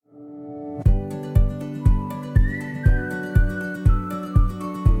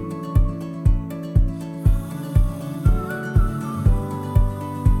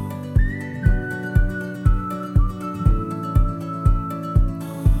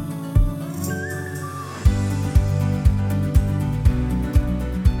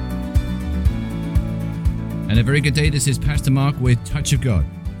a very good day. This is Pastor Mark with Touch of God.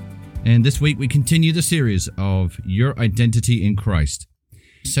 And this week we continue the series of Your Identity in Christ.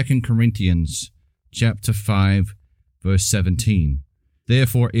 2 Corinthians chapter 5, verse 17.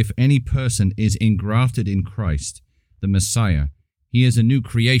 Therefore, if any person is engrafted in Christ, the Messiah, he is a new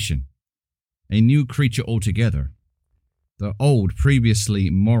creation, a new creature altogether. The old,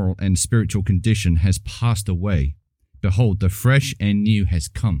 previously moral and spiritual condition has passed away. Behold, the fresh and new has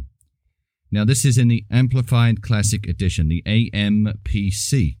come. Now, this is in the Amplified Classic Edition, the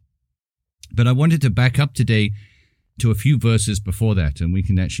AMPC. But I wanted to back up today to a few verses before that, and we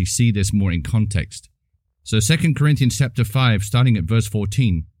can actually see this more in context. So 2 Corinthians chapter 5, starting at verse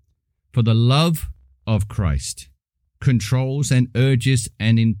 14. For the love of Christ controls and urges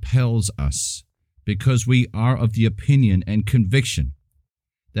and impels us, because we are of the opinion and conviction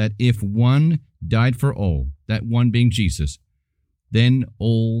that if one died for all, that one being Jesus, then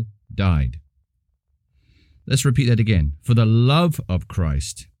all died. Let's repeat that again. For the love of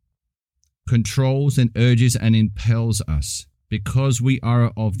Christ controls and urges and impels us, because we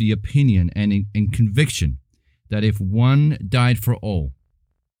are of the opinion and in conviction that if one died for all,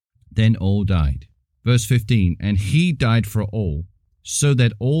 then all died. Verse 15, and he died for all, so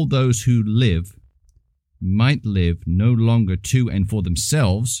that all those who live might live no longer to and for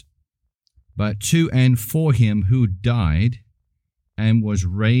themselves, but to and for him who died and was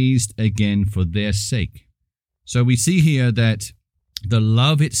raised again for their sake. So we see here that the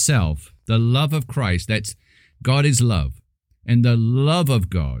love itself, the love of Christ, that's God is love, and the love of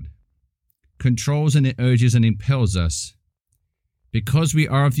God controls and it urges and impels us, because we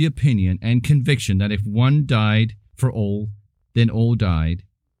are of the opinion and conviction that if one died for all, then all died.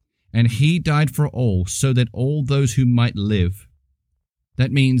 And he died for all, so that all those who might live.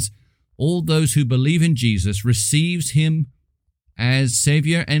 That means all those who believe in Jesus, receives him as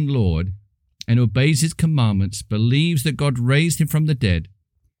Savior and Lord, and obeys his commandments, believes that God raised him from the dead,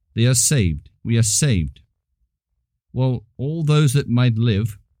 they are saved. We are saved. Well, all those that might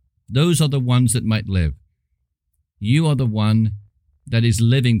live, those are the ones that might live. You are the one that is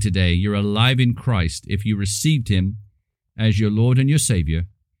living today. You're alive in Christ if you received him as your Lord and your Savior,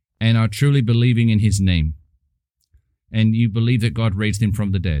 and are truly believing in his name, and you believe that God raised him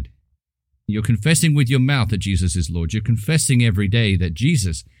from the dead. You're confessing with your mouth that Jesus is Lord. You're confessing every day that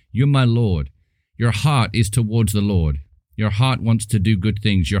Jesus, you're my Lord. Your heart is towards the Lord. Your heart wants to do good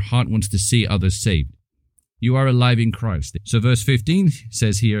things. Your heart wants to see others saved. You are alive in Christ. So verse 15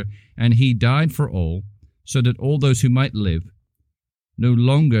 says here, and he died for all, so that all those who might live, no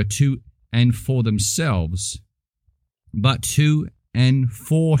longer to and for themselves, but to and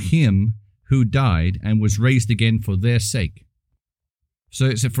for him who died and was raised again for their sake. So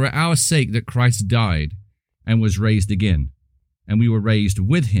it's for our sake that Christ died and was raised again. And we were raised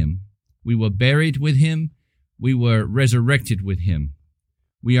with him. We were buried with him. We were resurrected with him.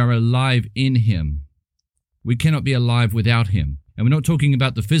 We are alive in him. We cannot be alive without him. And we're not talking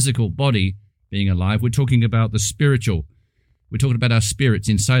about the physical body being alive. We're talking about the spiritual. We're talking about our spirits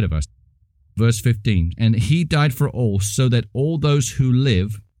inside of us. Verse 15, and he died for all, so that all those who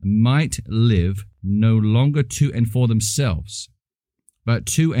live might live no longer to and for themselves, but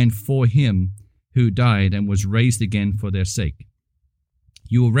to and for him who died and was raised again for their sake.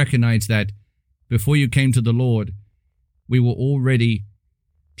 You will recognize that before you came to the Lord, we were already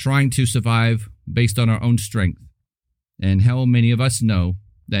trying to survive based on our own strength. And how many of us know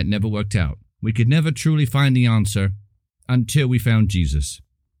that never worked out? We could never truly find the answer until we found Jesus.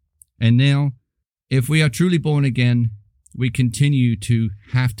 And now, if we are truly born again, we continue to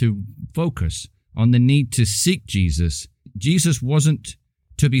have to focus on the need to seek Jesus. Jesus wasn't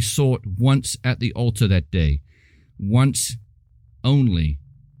to be sought once at the altar that day, once only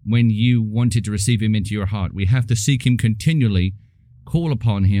when you wanted to receive him into your heart. We have to seek him continually, call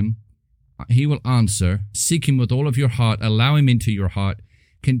upon him. He will answer. Seek him with all of your heart. Allow him into your heart.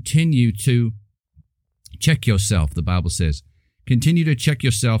 Continue to check yourself, the Bible says. Continue to check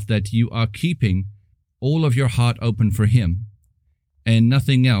yourself that you are keeping all of your heart open for him, and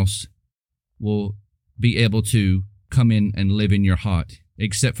nothing else will be able to come in and live in your heart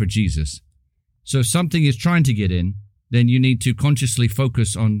except for Jesus. So if something is trying to get in, then you need to consciously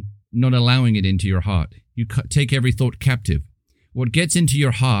focus on not allowing it into your heart. You take every thought captive. What gets into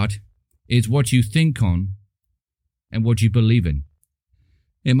your heart is what you think on and what you believe in.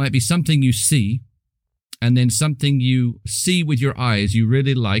 It might be something you see, and then something you see with your eyes you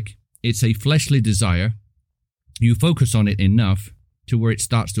really like. It's a fleshly desire. You focus on it enough to where it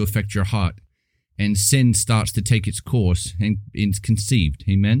starts to affect your heart, and sin starts to take its course and is conceived.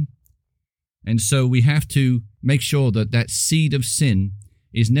 Amen? And so we have to make sure that that seed of sin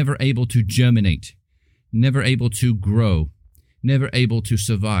is never able to germinate. never able to grow, never able to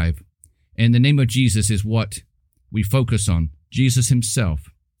survive. And the name of Jesus is what we focus on. Jesus himself,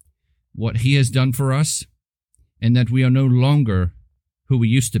 what he has done for us, and that we are no longer who we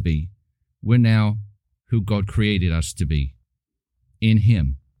used to be. We're now who God created us to be in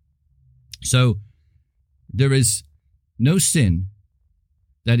him. So there is no sin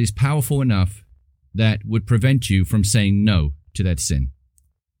that is powerful enough that would prevent you from saying no to that sin.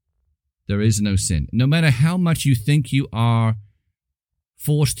 There is no sin. No matter how much you think you are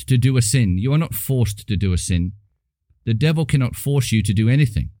forced to do a sin, you are not forced to do a sin. The devil cannot force you to do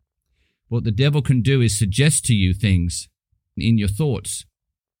anything. What the devil can do is suggest to you things in your thoughts,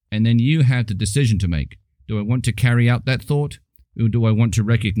 and then you have the decision to make. Do I want to carry out that thought, or do I want to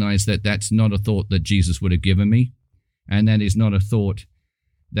recognize that that's not a thought that Jesus would have given me, and that is not a thought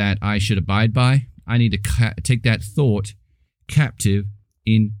that I should abide by? I need to take that thought captive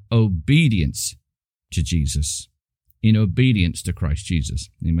in obedience to Jesus, in obedience to Christ Jesus.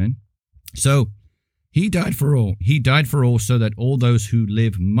 Amen? So, he died for all. He died for all so that all those who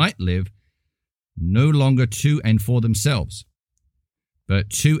live might live no longer to and for themselves, but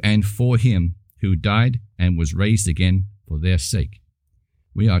to and for him who died and was raised again for their sake.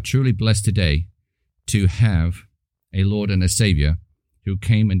 We are truly blessed today to have a Lord and a Savior who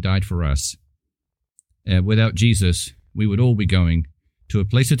came and died for us. Without Jesus, we would all be going to a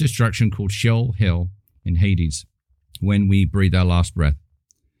place of destruction called Sheol, hell, and Hades when we breathe our last breath.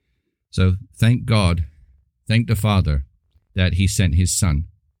 So thank God, thank the Father that he sent his Son,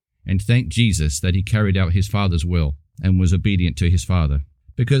 and thank Jesus that he carried out his Father's will and was obedient to his Father.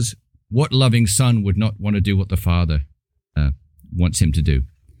 Because what loving son would not want to do what the Father wants him to do?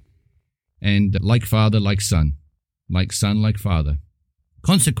 And like father, like son, like father.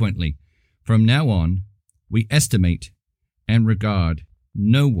 Consequently, from now on, we estimate and regard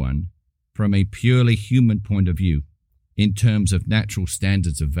no one from a purely human point of view in terms of natural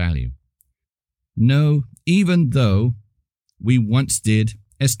standards of value. No, even though we once did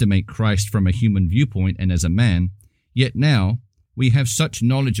estimate Christ from a human viewpoint and as a man, yet now we have such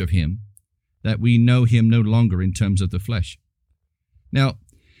knowledge of him that we know him no longer in terms of the flesh. Now,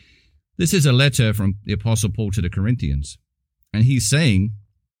 this is a letter from the Apostle Paul to the Corinthians, and he's saying,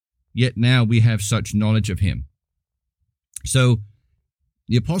 yet now we have such knowledge of him. So,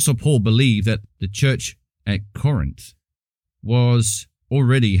 the Apostle Paul believed that the church at Corinth was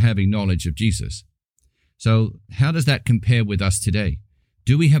already having knowledge of Jesus. So, how does that compare with us today?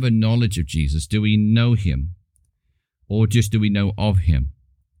 Do we have a knowledge of Jesus? Do we know him? Or just do we know of him?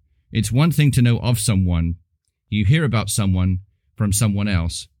 It's one thing to know of someone. You hear about someone from someone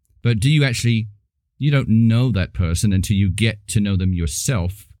else, but do you actually, you don't know that person until you get to know them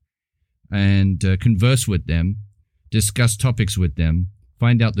yourself and converse with them, discuss topics with them,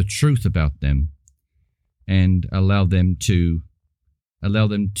 find out the truth about them, and allow them to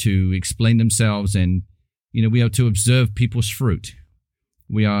explain themselves. And, we are to observe people's fruit.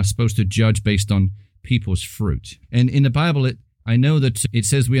 We are supposed to judge based on people's fruit. And in the Bible, I know that it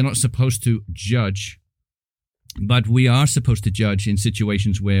says we are not supposed to judge, but we are supposed to judge in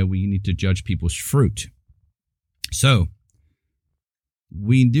situations where we need to judge people's fruit. So,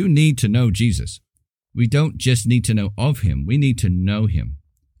 we do need to know Jesus. We don't just need to know of him, we need to know him.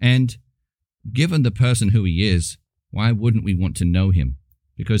 And given the person who he is, why wouldn't we want to know him?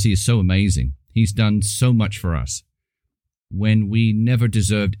 Because he is so amazing. He's done so much for us. When we never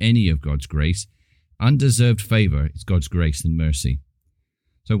deserved any of God's grace, undeserved favor is God's grace and mercy.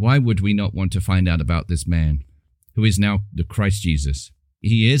 So why would we not want to find out about this man who is now the Christ Jesus?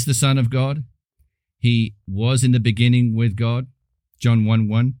 He is the Son of God. He was in the beginning with God. John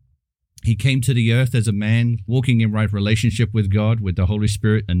 1:1. He came to the earth as a man, walking in right relationship with God, with the Holy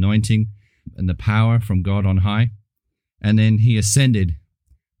Spirit anointing and the power from God on high. And then he ascended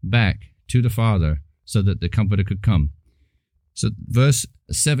back to the Father so that the Comforter could come. So verse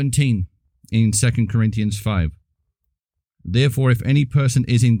 17 in 2 Corinthians 5. Therefore, if any person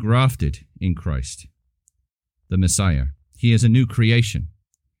is engrafted in Christ, the Messiah, he is a new creation,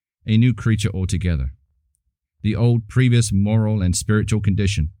 a new creature altogether. The old previous moral and spiritual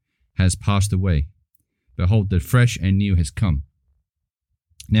condition has passed away. Behold, the fresh and new has come.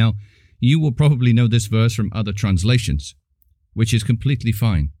 Now, you will probably know this verse from other translations, which is completely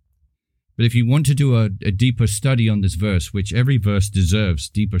fine. But if you want to do a deeper study on this verse, which every verse deserves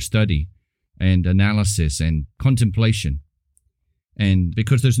deeper study and analysis and contemplation, and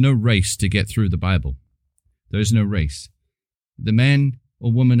because there's no race to get through the Bible. There's no race. The man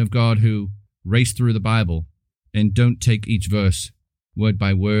or woman of God who race through the Bible and don't take each verse word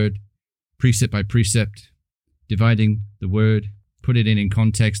by word, precept by precept, dividing the word, put it in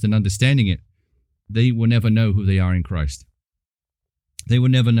context and understanding it, they will never know who they are in Christ. They will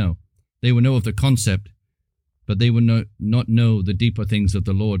never know. They will know of the concept, but they will not know the deeper things of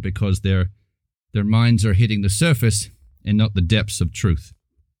the Lord, because their minds are hitting the surface and not the depths of truth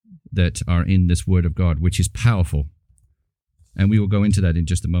that are in this Word of God, which is powerful. And we will go into that in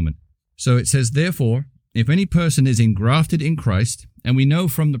just a moment. So it says, therefore, if any person is engrafted in Christ, and we know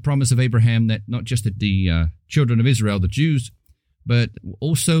from the promise of Abraham that not just the children of Israel, the Jews, but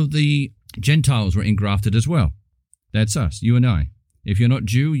also the Gentiles were engrafted as well. That's us, you and I. If you're not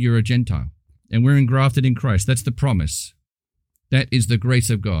Jew, you're a Gentile. And we're engrafted in Christ. That's the promise. That is the grace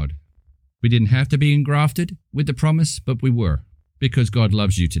of God. We didn't have to be engrafted with the promise, but we were, because God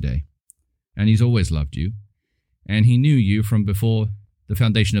loves you today. And He's always loved you. And He knew you from before the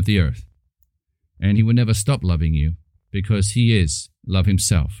foundation of the earth. And He will never stop loving you, because He is love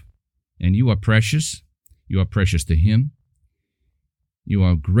Himself. And you are precious. You are precious to Him. You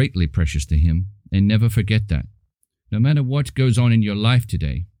are greatly precious to Him. And never forget that. No matter what goes on in your life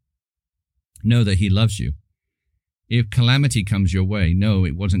today, know that He loves you. If calamity comes your way, know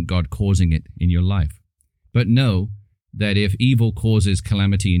it wasn't God causing it in your life. But know that if evil causes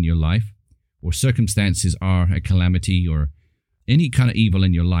calamity in your life, or circumstances are a calamity, or any kind of evil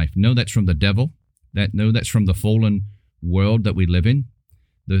in your life, know that's from the devil. Know that's from the fallen world that we live in.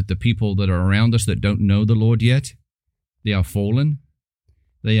 The people that are around us that don't know the Lord yet, they are fallen.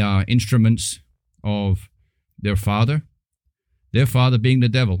 They are instruments of their father being the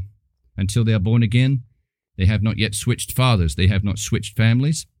devil. Until they are born again, they have not yet switched fathers. They have not switched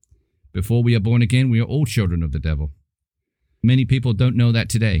families. Before we are born again, we are all children of the devil. Many people don't know that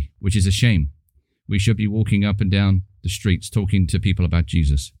today, which is a shame. We should be walking up and down the streets talking to people about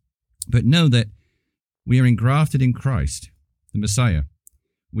Jesus. But know that we are engrafted in Christ, the Messiah.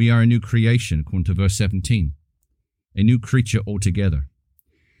 We are a new creation, according to verse 17. A new creature altogether.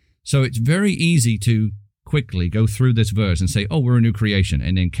 So it's very easy to quickly go through this verse and say, oh, we're a new creation,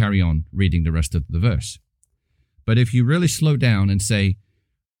 and then carry on reading the rest of the verse. But if you really slow down and say,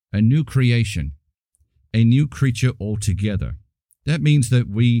 a new creation, a new creature altogether, that means that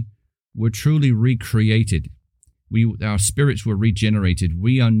we were truly recreated. Our spirits were regenerated.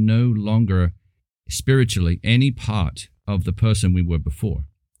 We are no longer spiritually any part of the person we were before.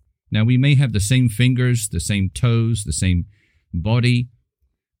 Now, we may have the same fingers, the same toes, the same body.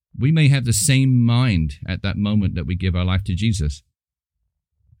 We may have the same mind at that moment that we give our life to Jesus.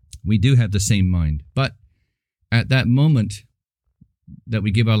 We do have the same mind. But at that moment that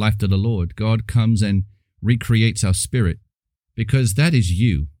we give our life to the Lord, God comes and recreates our spirit, because that is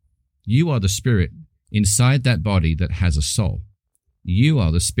you. You are the spirit inside that body that has a soul. You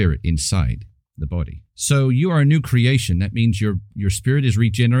are the spirit inside the body. So you are a new creation. That means your spirit is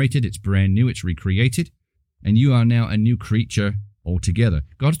regenerated. It's brand new. It's recreated. And you are now a new creature altogether.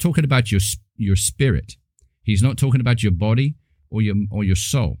 God's talking about your spirit. He's not talking about your body or your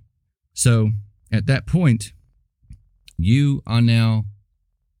soul. So at that point, you are now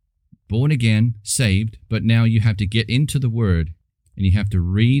born again, saved, but now you have to get into the Word, and you have to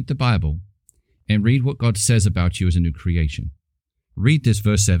read the Bible and read what God says about you as a new creation. Read this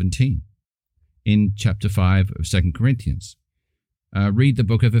verse 17 in chapter 5 of 2 Corinthians. Read the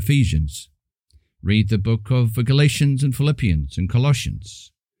book of Ephesians. Read the book of Galatians and Philippians and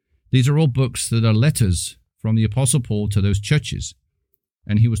Colossians. These are all books that are letters from the Apostle Paul to those churches.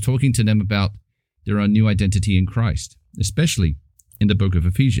 And he was talking to them about their new identity in Christ, especially in the book of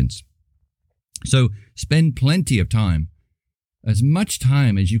Ephesians. So spend plenty of time, as much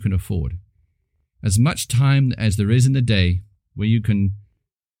time as you can afford, as much time as there is in the day where you can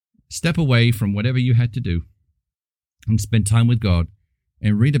step away from whatever you had to do and spend time with God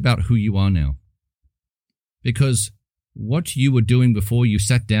and read about who you are now. Because what you were doing before you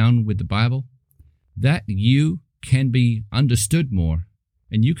sat down with the Bible, that you can be understood more,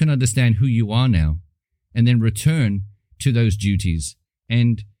 and you can understand who you are now, and then return to those duties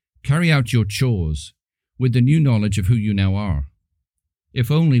and carry out your chores with the new knowledge of who you now are. If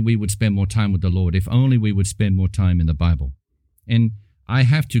only we would spend more time with the Lord. If only we would spend more time in the Bible. And I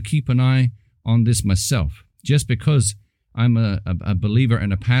have to keep an eye on this myself. Just because I'm a believer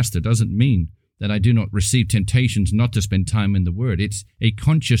and a pastor doesn't mean that I do not receive temptations not to spend time in the Word. It's a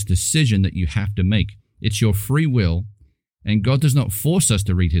conscious decision that you have to make. It's your free will, and God does not force us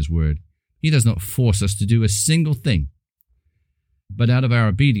to read His Word. He does not force us to do a single thing. But out of our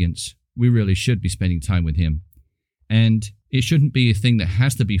obedience, we really should be spending time with Him. And it shouldn't be a thing that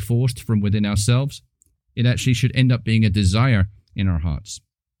has to be forced from within ourselves. It actually should end up being a desire in our hearts.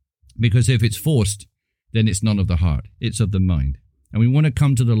 Because if it's forced, then it's not of the heart. It's of the mind. And we want to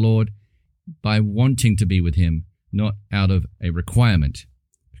come to the Lord by wanting to be with Him, not out of a requirement.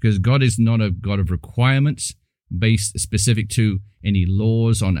 because God is not a God of requirements based specific to any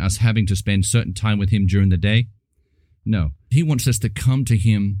laws on us having to spend certain time with him during the day. No, he wants us to come to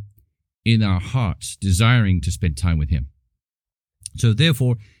him in our hearts, desiring to spend time with him. So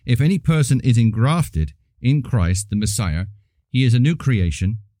therefore, if any person is engrafted in Christ, the Messiah, he is a new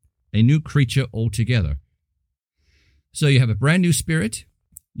creation, a new creature altogether. So you have a brand new spirit,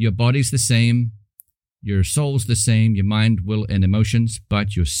 your body's the same, your soul's the same, your mind, will, and emotions,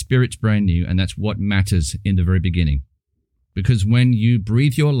 but your spirit's brand new, and that's what matters in the very beginning. Because when you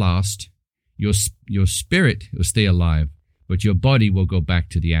breathe your last, your spirit will stay alive, but your body will go back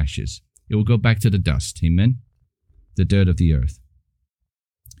to the ashes. It will go back to the dust, amen? The dirt of the earth.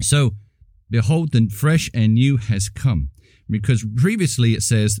 So, behold, the fresh and new has come. Because previously it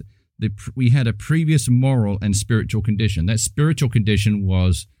says that we had a previous moral and spiritual condition. That spiritual condition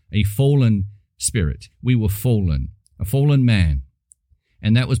was a fallen spirit. We were fallen, a fallen man.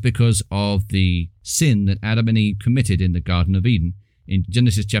 And that was because of the sin that Adam and Eve committed in the Garden of Eden in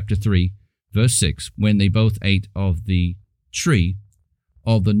Genesis chapter 3, verse 6, when they both ate of the tree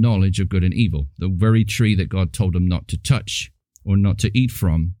of the knowledge of good and evil, the very tree that God told them not to touch or not to eat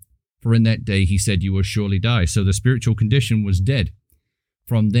from. For in that day he said, you will surely die. So the spiritual condition was dead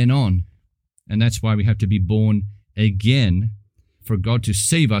from then on. And that's why we have to be born again for God to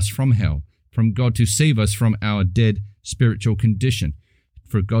save us from hell, from God to save us from our dead spiritual condition,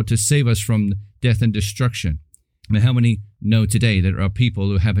 for God to save us from death and destruction. Now, how many know today that there are people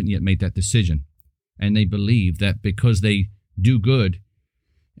who haven't yet made that decision? And they believe that because they do good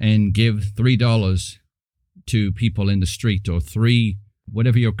and give $3 to people in the street, or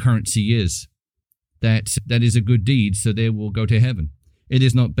whatever your currency is, that is a good deed, so they will go to heaven. It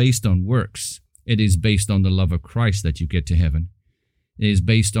is not based on works. It is based on the love of Christ that you get to heaven. It is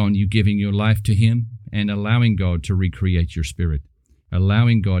based on you giving your life to him and allowing God to recreate your spirit,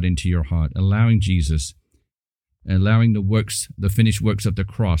 allowing God into your heart, allowing Jesus, allowing the finished works of the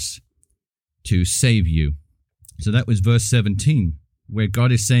cross to save you. So that was verse 17, where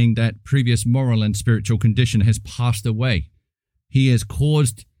God is saying that previous moral and spiritual condition has passed away. He has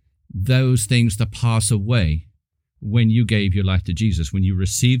caused those things to pass away when you gave your life to Jesus, when you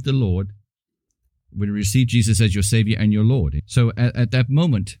received the Lord, when you received Jesus as your Savior and your Lord. So at that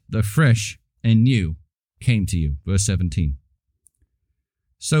moment, the fresh and new came to you, verse 17.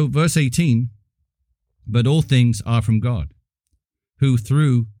 So verse 18, but all things are from God, who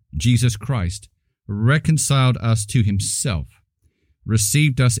through Jesus Christ reconciled us to himself,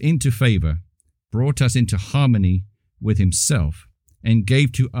 received us into favor, brought us into harmony with himself, and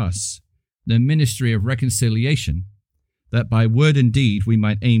gave to us the ministry of reconciliation, that by word and deed we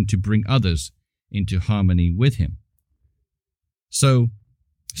might aim to bring others into harmony with him. So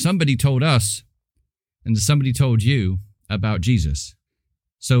somebody told us, and somebody told you about Jesus.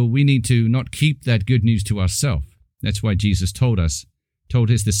 So we need to not keep that good news to ourselves. That's why Jesus told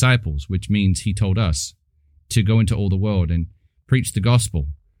his disciples, which means he told us, to go into all the world and preach the gospel,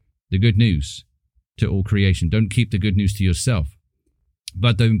 the good news, to all creation. Don't keep the good news to yourself.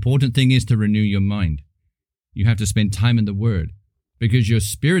 But the important thing is to renew your mind. You have to spend time in the Word, because your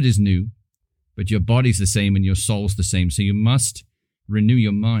spirit is new, but your body's the same and your soul's the same. So you must renew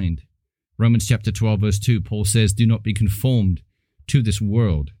your mind. Romans chapter 12, verse 2, Paul says, do not be conformed to this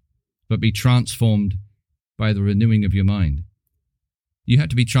world, but be transformed by the renewing of your mind. You have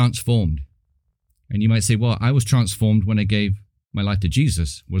to be transformed. And you might say, well, I was transformed when I gave my life to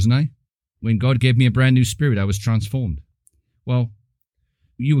Jesus, wasn't I? When God gave me a brand new spirit, I was transformed. Well,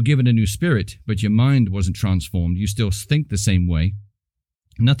 you were given a new spirit, but your mind wasn't transformed. You still think the same way.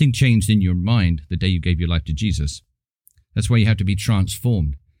 Nothing changed in your mind the day you gave your life to Jesus. That's why you have to be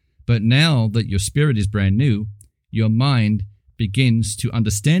transformed. But now that your spirit is brand new, your mind begins to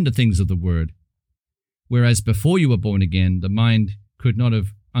understand the things of the Word. Whereas before you were born again, the mind could not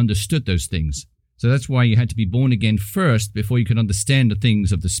have understood those things. So that's why you had to be born again first before you could understand the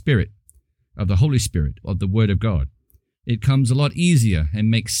things of the Spirit, of the Holy Spirit, of the Word of God. It comes a lot easier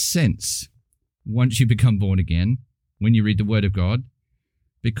and makes sense once you become born again, when you read the Word of God,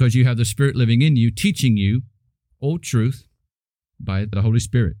 because you have the Spirit living in you, teaching you all truth by the Holy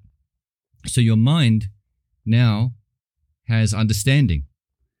Spirit. So your mind now has understanding.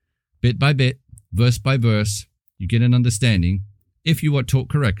 Bit by bit, verse by verse, you get an understanding if you are taught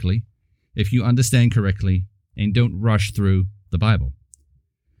correctly, if you understand correctly, and don't rush through the Bible.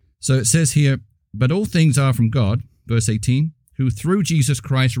 So it says here, but all things are from God, verse 18, who through Jesus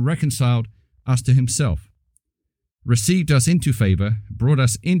Christ reconciled us to himself, received us into favor, brought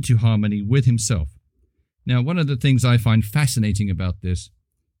us into harmony with himself. Now, one of the things I find fascinating about this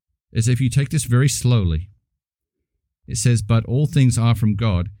is if you take this very slowly, It says, but all things are from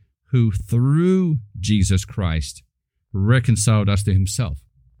God, who through Jesus Christ reconciled us to himself.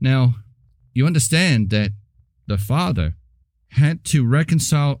 Now, you understand that the Father had to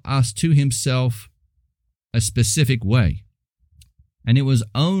reconcile us to himself a specific way. And it was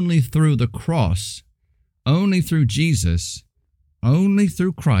only through the cross, only through Jesus, only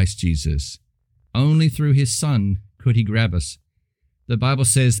through Christ Jesus, only through his Son could he grab us. The Bible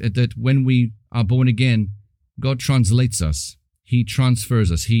says that when we are born again, God translates us. He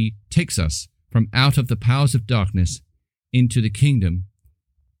transfers us. He takes us from out of the powers of darkness into the kingdom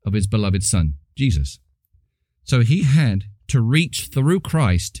of his beloved Son, Jesus. So he had to reach through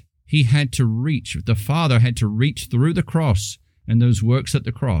Christ. The Father had to reach through the cross and those works at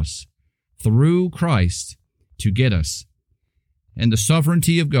the cross, through Christ, to get us. And the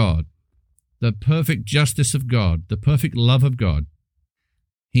sovereignty of God, the perfect justice of God, the perfect love of God,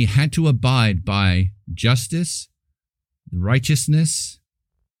 he had to abide by justice, righteousness,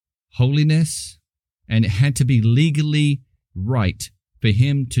 holiness, and it had to be legally right for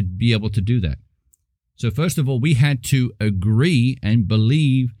him to be able to do that. So first of all, we had to agree and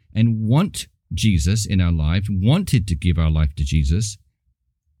believe and want Jesus in our lives, wanted to give our life to Jesus,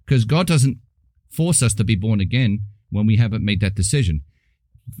 because God doesn't force us to be born again when we haven't made that decision.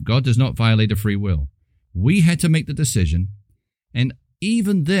 God does not violate a free will. We had to make the decision, and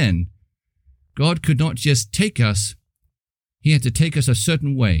even then, God could not just take us. He had to take us a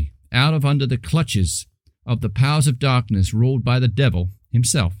certain way, out of under the clutches of the powers of darkness ruled by the devil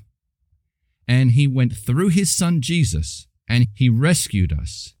himself. And he went through his Son Jesus, and he rescued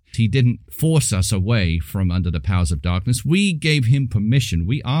us. He didn't force us away from under the powers of darkness. We gave him permission.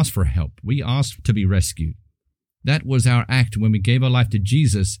 We asked for help. We asked to be rescued. That was our act when we gave our life to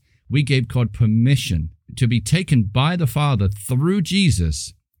Jesus. We gave God permission to be taken by the Father through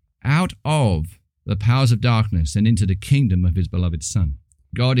Jesus out of the powers of darkness and into the kingdom of his beloved Son.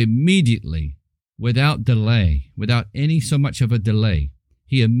 God immediately, without delay, without any so much of a delay,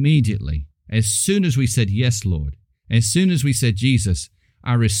 he immediately, as soon as we said, yes, Lord, as soon as we said, Jesus,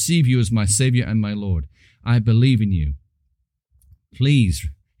 I receive you as my Savior and my Lord, I believe in you. Please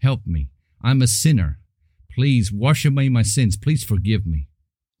help me. I'm a sinner. Please wash away my sins. Please forgive me.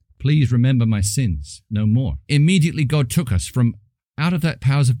 Please remember my sins no more. Immediately God took us from out of that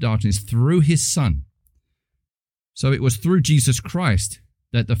powers of darkness through his Son. So it was through Jesus Christ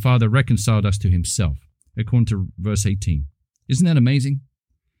that the Father reconciled us to himself, according to verse 18. Isn't that amazing?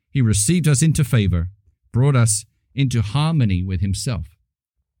 He received us into favor, brought us into harmony with himself.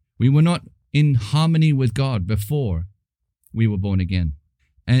 We were not in harmony with God before we were born again.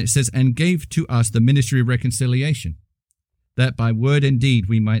 And it says, and gave to us the ministry of reconciliation, that by word and deed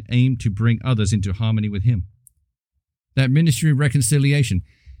we might aim to bring others into harmony with him. That ministry of reconciliation,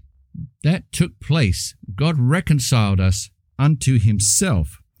 that took place. God reconciled us unto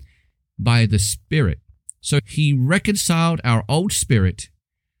himself by the Spirit. So he reconciled our old spirit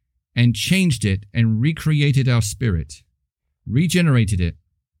and changed it and recreated our spirit, regenerated it,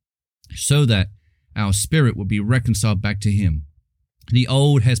 so that our spirit would be reconciled back to him. The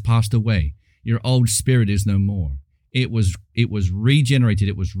old has passed away. Your old spirit is no more. It was regenerated.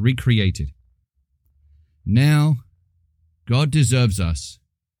 It was recreated. Now, God deserves us.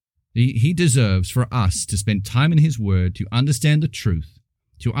 He deserves for us to spend time in his word, to understand the truth,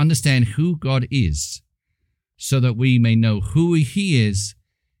 to understand who God is, so that we may know who he is.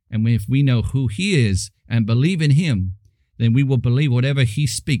 And if we know who he is and believe in him, then we will believe whatever he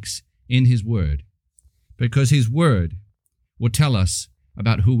speaks in his word, because his word will tell us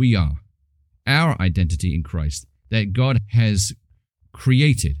about who we are, our identity in Christ, that God has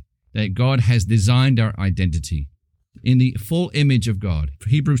created, that God has designed our identity in the full image of God.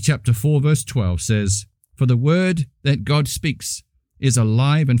 Hebrews chapter 4 verse 12 says, for the word that God speaks is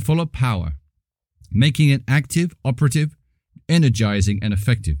alive and full of power, making it active, operative, energizing, and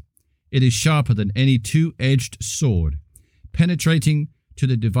effective. It is sharper than any two-edged sword, penetrating to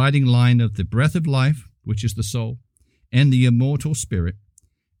the dividing line of the breath of life, which is the soul, and the immortal spirit,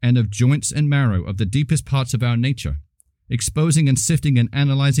 and of joints and marrow, of the deepest parts of our nature, exposing and sifting and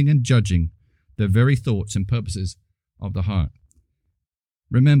analyzing and judging the very thoughts and purposes of the heart.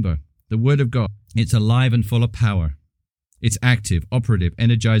 Remember, the Word of God, it's alive and full of power. It's active, operative,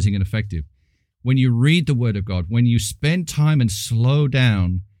 energizing, and effective. When you read the Word of God, when you spend time and slow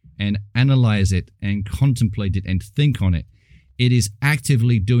down and analyze it and contemplate it and think on it, it is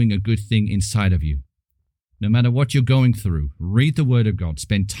actively doing a good thing inside of you. No matter what you're going through, read the Word of God,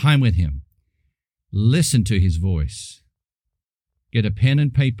 spend time with him, listen to his voice, get a pen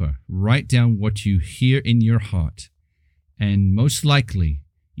and paper, write down what you hear in your heart, and most likely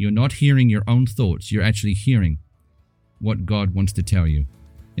you're not hearing your own thoughts, you're actually hearing what God wants to tell you.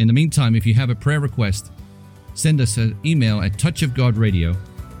 In the meantime, if you have a prayer request, send us an email at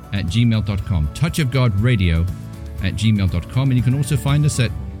touchofgodradio@gmail.com. touchofgodradio@gmail.com. And you can also find us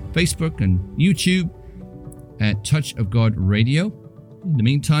at Facebook and YouTube at Touch of God Radio. In the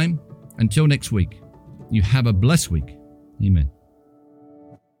meantime, until next week, you have a blessed week. Amen.